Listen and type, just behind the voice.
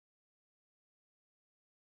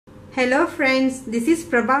Hello friends, this is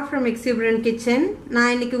Prabha from Exuberant Kitchen.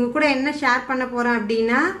 நான் இன்னைக்கு உங்க கூட என்ன ஷேர் பண்ண போறேன்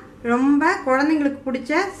அப்படினா ரொம்ப குழந்தைகளுக்கு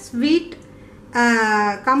பிடிச்ச ஸ்வீட்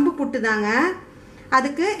கம்பு புட்டு தாங்க.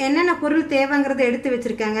 அதுக்கு என்னென்ன பொருள் தேவைங்கறதை எடுத்து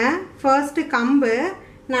வச்சிருக்கேங்க. ஃபர்ஸ்ட் கம்பு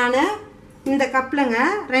நான் இந்த கப்லங்க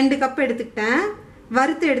 2 கப் எடுத்துக்கிட்டேன்.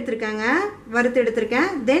 வறுத்து எடுத்துர்க்கேன்.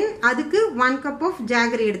 Then அதுக்கு 1 cup of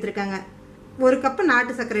jaggery எடுத்துர்க்கேங்க. 1 கப்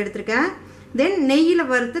நாட்டு சர்க்கரை எடுத்துர்க்கேன். Then நெய்யில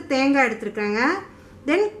வறுத்த தேங்காய் எடுத்துர்க்கேங்க.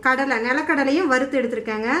 Then கடலை நிலக்கடலையும் வறுத்து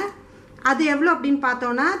எடுத்துர்க்கேங்க. அது எவ்வளவு அப்படினு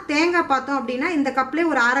பார்த்தோம்னா தேங்காய் பார்த்தோம் அப்படினா இந்த கப்லயே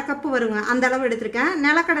ஒரு 1/2 கப் வருங்க. அந்த அளவு எடுத்துர்க்கேன்.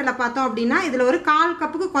 நிலக்கடலை பார்த்தோம் அப்படினா இதுல ஒரு 1/4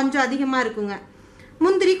 கப்புக்கு கொஞ்சம் அதிகமா இருக்குங்க.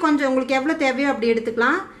 முந்திரி கொஞ்சம் உங்களுக்கு எவ்வளவு தேவையோ அப்படி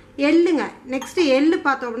எடுத்துக்கலாம். எள்ளுங்க. நெக்ஸ்ட் எள்ளு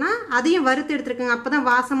பார்த்தோம்னா அதையும் வறுத்து எடுத்துர்க்கேங்க. அப்பதான்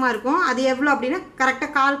வாசமா இருக்கும். அது எவ்வளவு அப்படினா கரெக்ட்டா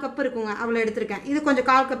 1/4 கப் இருக்குங்க. அவ்வளவு எடுத்துர்க்கேன். இது கொஞ்சம்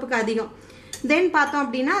 1/4 கப்புக்கு அதிகம். Then பார்த்தோம்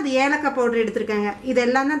அப்படினா அது ஏலக்காய் பவுடர் எடுத்துர்க்கேங்க.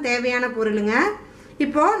 இதெல்லாம் தான் தேவையான பொருளுங்க.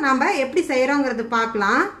 இப்போ நாம எப்படி செய்யறோம்ங்கறது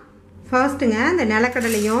பார்க்கலாம். ஃபர்ஸ்ட்ங்க இந்த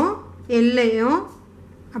நிலக்கடலையும் எள்ளையும்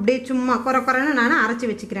அப்படியே சும்மா கொரகொரன்னு நான் அரைச்சு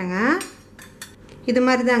வெச்சுக்கிறேங்க. இது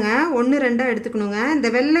மாதிரி தாங்க 1 2 எடுத்துக்கணுங்க. இந்த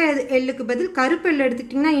வெள்ளை எள்ளுக்கு பதில் கருப்பு எள்ளு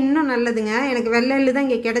எடுத்துக்கிட்டீங்கன்னா இன்னும் நல்லதுங்க. எனக்கு வெள்ளை எள்ளு தான்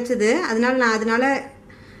இங்க கிடைச்சது. அதனால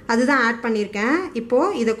அதுதான் ஆட் பண்ணிருக்கேன். இப்போ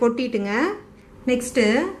இத கொட்டிட்டுங்க. நெக்ஸ்ட்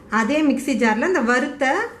அதே மிக்ஸி ஜார்ல இந்த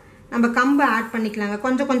வறுத்த நம்ம கம்பை ஆட் பண்ணிக்கலாங்க.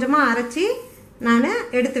 கொஞ்சம் கொஞ்சமா அரைச்சி நான்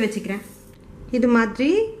எடுத்து வெச்சுக்கிறேன். இது மாதிரி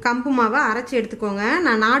கம்பு மாவை அரைச்சி எடுத்துக்கோங்க.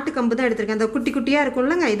 நான் நாட்டு கம்பு தான் எடுத்துர்க்கேன். அந்த குட்டி குட்டியா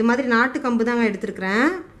இருக்கும்லங்க இது மாதிரி நாட்டு கம்பு தாங்க எடுத்துர்க்கறேன்.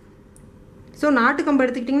 சோ நாட்டு கம்பு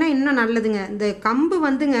எடுத்துக்கிட்டீங்கன்னா இன்னும் நல்லதுங்க. இந்த கம்பு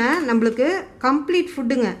வந்துங்க நமக்கு கம்ப்ளீட்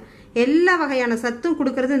ஃபுட்டுங்க. எல்லா வகையான சத்தும்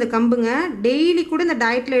கொடுக்கிறது இந்த கம்புங்க. டெய்லி கூட இந்த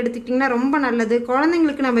டயட்ல எடுத்துக்கிட்டீங்கன்னா ரொம்ப நல்லது.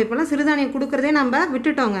 குழந்தைகளுக்கு நம்ம இப்போலாம் சிறுதானியம் கொடுக்கறதே நம்ம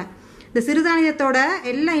விட்டுட்டோங்க. இந்த சிறுதானியத்தோட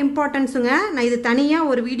எல்லா இம்பார்ட்டன்ஸுங்க நான் இது தனியா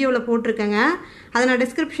ஒரு வீடியோல போட்டுருக்கேங்க. அதை நான்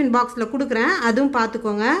டிஸ்கிரிப்ஷன் பாக்ஸ்ல கொடுக்குறேன். அதுவும்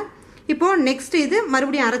பார்த்துக்கோங்க. இப்போ நெக்ஸ்ட் இது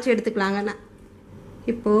மறுபடியும் அரைச்சு எடுத்துக்கலாங்க.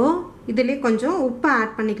 இப்போ இதுலயே கொஞ்சம் உப்பு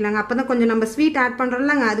ஆட் பண்ணிக்கலாங்க. அப்பதான் கொஞ்சம் நம்ம ஸ்வீட் ஆட்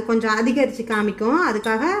பண்றோம்லங்க அது கொஞ்சம் அதிகரிச்சு காமிக்கும்.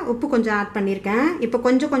 அதுக்காக உப்பு கொஞ்சம் ஆட் பண்ணிருக்கேன். இப்போ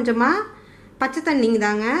கொஞ்சம் கொஞ்சமா பச்சை தண்ணிங்க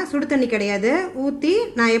தாங்க, சுடு தண்ணி கிடையாது, ஊத்தி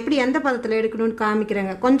நான் எப்படி எந்த பதத்துல எடுக்கணும்னு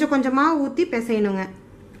காமிக்கிறேங்க. கொஞ்சம் கொஞ்சமா ஊத்தி பிசையணுங்க.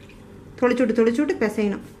 தொளிச்சுட்டு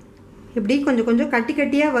பிசையணும். இப்படி கொஞ்சம் கொஞ்சம் கட்டி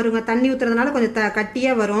கட்டியா வருங்க. தண்ணி ஊத்துறதுனால கொஞ்சம்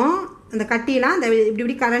கட்டியா வரும். அந்த கட்டியெல்லாம் இந்த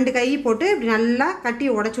இப்படி கரண்டு கை போட்டு இப்படி நல்லா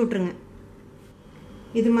கட்டியை உடைச்சு விட்டுருங்க.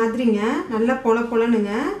 இது மாதிரிங்க நல்லா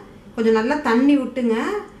பொலனுங்க. கொஞ்சம் நல்லா தண்ணி விட்டுங்க.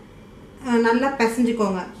 நல்லா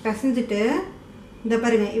பிசைஞ்சுக்கோங்க. பிசைஞ்சிட்டு இந்த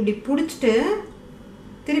பாருங்க இப்படி பிடிச்சிட்டு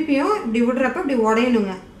திருப்பியும் இப்படி விடுறப்ப இப்படி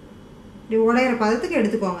உடையணுங்க. இப்படி உடையிற பதத்துக்கு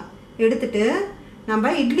எடுத்துக்கோங்க. எடுத்துட்டு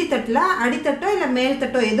நம்ம இட்லி தட்டில் அடித்தட்டோ இல்லை மேல்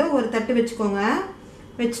தட்டோ ஏதோ ஒரு தட்டு வச்சுக்கோங்க.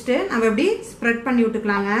 வச்சுட்டு நம்ம இப்படி ஸ்ப்ரெட் பண்ணி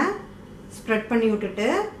விட்டுக்கலாங்க. ஸ்ப்ரெட் பண்ணி விட்டுட்டு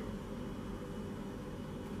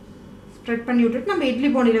நம்ம இட்லி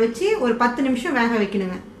போனியில் வச்சு ஒரு 10 நிமிஷம் வேக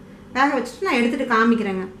வைக்கணுங்க. வேக வச்சுட்டு நான் எடுத்துட்டு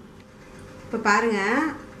காமிக்கிறேங்க. இப்போ பாருங்க,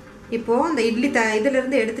 இப்போ இந்த இதுல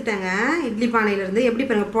இருந்து எடுத்துட்டேங்க. இட்லி பானையிலேருந்து எப்படி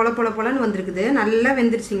பாருங்க பொலன்னு வந்திருக்குது. நல்லா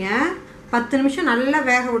வெந்துருச்சுங்க. 10 நிமிஷம் நல்லா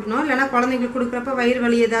வேக விடணும். இல்லைன்னா குழந்தைங்களுக்கு கொடுக்குறப்ப வயிறு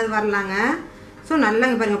வலி ஏதாவது வரலாங்க. ஸோ நல்லா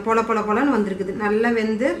இங்கே பாருங்க பொலன்னு வந்திருக்குது. நல்லா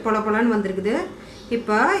வெந்து பொலன்னு வந்திருக்குது.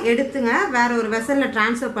 இப்போ எடுத்துங்க வேற ஒரு வெசலில்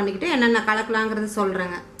ட்ரான்ஸ்ஃபர் பண்ணிக்கிட்டு என்னென்ன கலக்கலாங்கிறது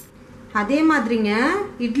சொல்கிறேங்க. அதே மாதிரிங்க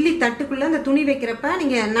இட்லி தட்டுக்குள்ளே அந்த துணி வைக்கிறப்ப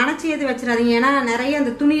நீங்கள் நனைச்சி எது வச்சிடாதீங்க. ஏன்னா நிறைய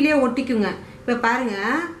அந்த துணியிலே ஒட்டிக்குங்க. இப்போ பாருங்க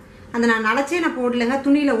அந்த நான் நனைச்சே போடலைங்க.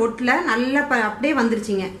 துணியில் ஒட்டல, நல்லா அப்படியே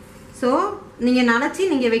வந்துருச்சிங்க. ஸோ நீங்கள் நனைச்சி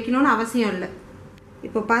நீங்கள் வைக்கணும்னு அவசியம் இல்லை.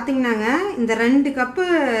 இப்போ பார்த்தீங்கன்னாங்க இந்த 2 கப்பு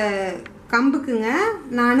கம்புக்குங்க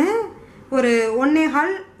நான் ஒரு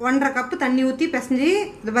 1.5 கப்பு தண்ணி ஊற்றி பிசைஞ்சு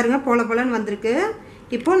இது பாருங்க பொலன்னு வந்திருக்கு.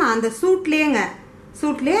 இப்போ நான் அந்த சூட்லேயே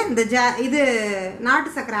இந்த இது நாட்டு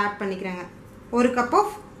சர்க்கரை ஆட் பண்ணிக்கிறேங்க. 1 கப்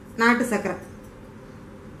ஆஃப் நாட்டு சர்க்கரை.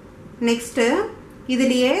 நெக்ஸ்ட்டு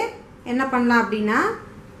இதுலேயே என்ன பண்ணலாம் அப்படின்னா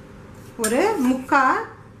ஒரு 3/4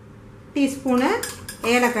 டீஸ்பூனு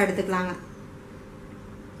ஏலக்காய் எடுத்துக்கலாங்க.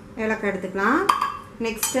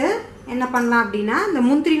 நெக்ஸ்ட்டு என்ன பண்ணலாம் அப்படின்னா இந்த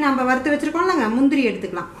முந்திரி நம்ம வறுத்து வச்சுருக்கோம்லங்க, முந்திரி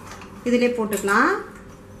எடுத்துக்கலாம். இதிலே போட்டுக்கலாம்.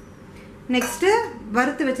 நெக்ஸ்ட்டு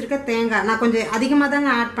வறுத்து வச்சுருக்க தேங்காய் நான் கொஞ்சம் அதிகமாக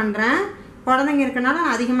தாங்க ஆட் பண்ணுறேன். குழந்தைங்க இருக்கனால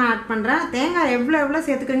நான் அதிகமாக ஆட் பண்ணுறேன். தேங்காய் எவ்வளோ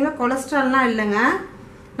சேர்த்துக்கிறீங்களோ கொலஸ்ட்ரால்லாம் இல்லைங்க.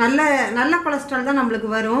 நல்ல கொலஸ்ட்ரால் தான் நம்மளுக்கு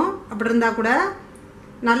வரும். அப்படி இருந்தால் கூட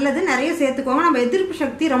நல்லது, நிறைய சேர்த்துக்கோங்க. நம்ம எதிர்ப்பு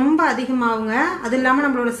சக்தி ரொம்ப அதிகமாகுங்க. அது இல்லாமல்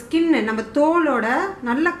நம்மளோட ஸ்கின்னு நம்ம தோலோட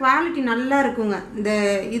நல்ல குவாலிட்டி நல்லா இருக்குங்க இந்த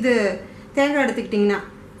இது தேங்காய் எடுத்துக்கிட்டிங்கன்னா.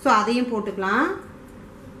 ஸோ அதையும் போட்டுக்கலாம்.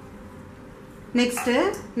 நெக்ஸ்ட்டு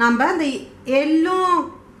நம்ம இந்த எள்ளும்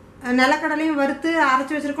நிலக்கடலையும் வறுத்து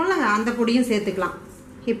அரைச்சி வச்சுருக்கோம்லங்க அந்த பொடியும் சேர்த்துக்கலாம்.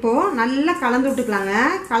 இப்போது நல்லா கலந்து விட்டுக்கலாங்க.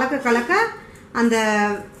 கலக்க அந்த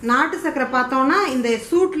நாட்டு சர்க்கரை பார்த்தோன்னா இந்த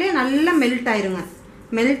சூட்லேயே நல்லா மெல்ட் ஆயிருங்க.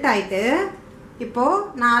 மெல்ட் ஆகிட்டு இப்போது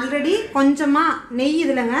நான் ஆல்ரெடி கொஞ்சமாக நெய்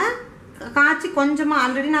இதில்ங்க காய்ச்சி கொஞ்சமாக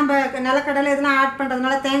ஆல்ரெடி நம்ம நிலக்கடலை இதெல்லாம் ஆட்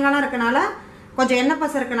பண்ணுறதுனால தேங்காய்லாம் இருக்கனால கொஞ்சம் எண்ணெய்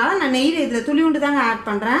பசை இருக்கனால நான் நெய் இதில் துளியுண்டு தாங்க ஆட்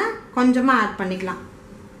பண்ணுறேன். கொஞ்சமாக ஆட் பண்ணிக்கலாம்.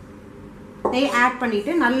 நெய் ஆட்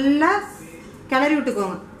பண்ணிவிட்டு நல்லா கிளறி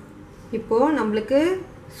விட்டுக்கோங்க. இப்போது நம்மளுக்கு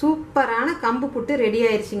சூப்பரான கம்பு புட்டு ரெடி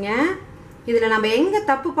ஆயிடுச்சுங்க. இதில் நம்ம எங்கே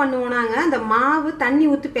தப்பு பண்ணுவோனாங்க, அந்த மாவு தண்ணி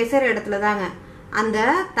ஊற்றி பிசைற இடத்துல தாங்க. அந்த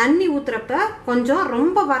தண்ணி ஊற்றுறப்ப கொஞ்சம்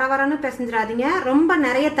ரொம்ப வரவரன்னு பிசைஞ்சிடாதீங்க, ரொம்ப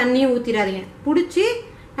நிறைய தண்ணியும் ஊற்றிடாதீங்க. பிடிச்சி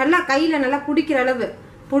நல்லா கையில் நல்லா பிடிக்கிற அளவு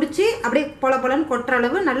பிடிச்சி அப்படியே பொல பொலன்னு கொட்டுற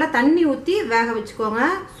அளவு நல்லா தண்ணி ஊற்றி வேக வச்சுக்கோங்க.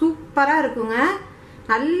 சூப்பராக இருக்குங்க.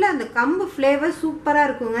 நல்ல அந்த கம்பு ஃப்ளேவர் சூப்பராக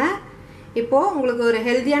இருக்குங்க. இப்போது உங்களுக்கு ஒரு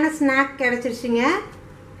ஹெல்த்தியான snack கிடச்சிருச்சுங்க.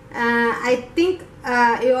 I think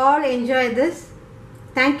you all enjoy this.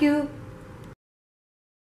 Thank you.